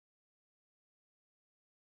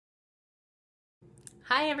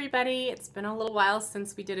Hi everybody, it's been a little while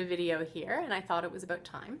since we did a video here and I thought it was about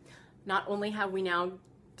time. Not only have we now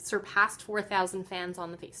surpassed 4,000 fans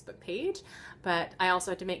on the Facebook page, but I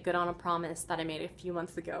also had to make good on a promise that I made a few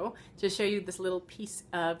months ago to show you this little piece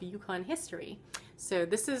of Yukon history. So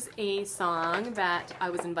this is a song that I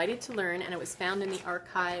was invited to learn, and it was found in the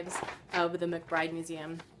archives of the MacBride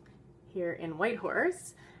Museum here in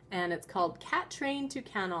Whitehorse, and it's called Cat Train to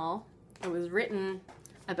Canol. It was written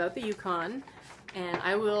about the Yukon, and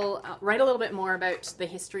I will write a little bit more about the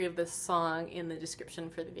history of this song in the description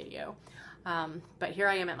for the video. But here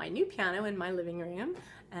I am at my new piano in my living room,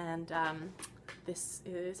 and this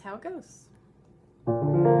is how it goes.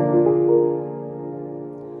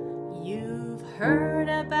 You've heard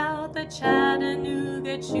about the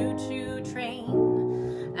Chattanooga choo-choo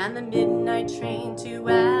train and the midnight train to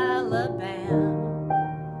Alabama,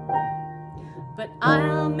 but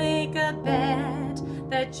I'll make a bet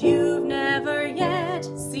that you've never yet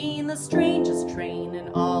seen the strangest train in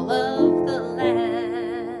all of the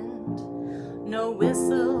land. No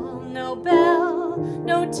whistle, no bell,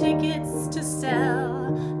 no tickets to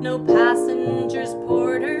sell, no passengers,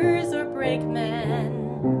 porters, or brakemen,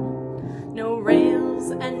 no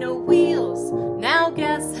rails and no wheels. Now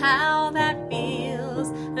guess how that feels.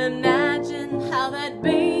 Imagine how that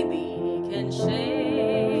baby can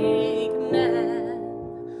shake men.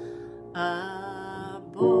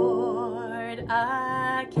 Aboard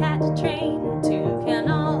a cat train to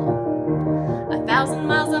Canol, 1,000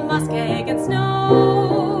 miles of muskeg and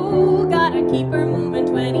snow. Gotta keep her moving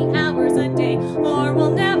 20 hours a day, or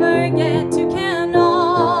we'll never get to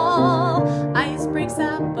Canol. Ice breaks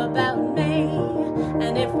up about May,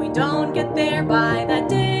 and if we don't get there by that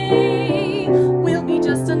day, we'll be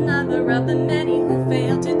just another of the many who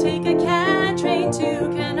failed to take a cat train to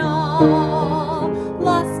Canol.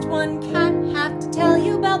 Lost one cat, have to tell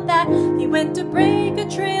you about that. He went to break a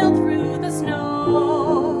trail through the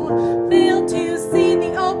snow, failed to see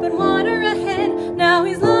the open water ahead. Now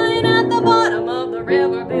he's lying at the bottom of the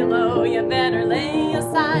river below. You better lay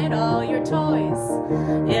aside all your toys,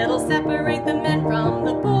 it'll separate the men from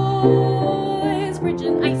the boys. Bridge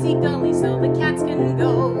an icy gully so the cats can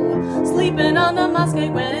go, sleeping on the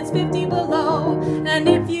muskeg when it's 50 below. And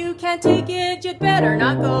if you can't take it, you'd better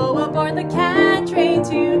not go aboard the cat train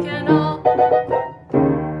to Canol.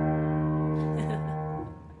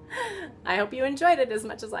 I hope you enjoyed it as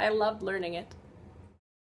much as I loved learning it.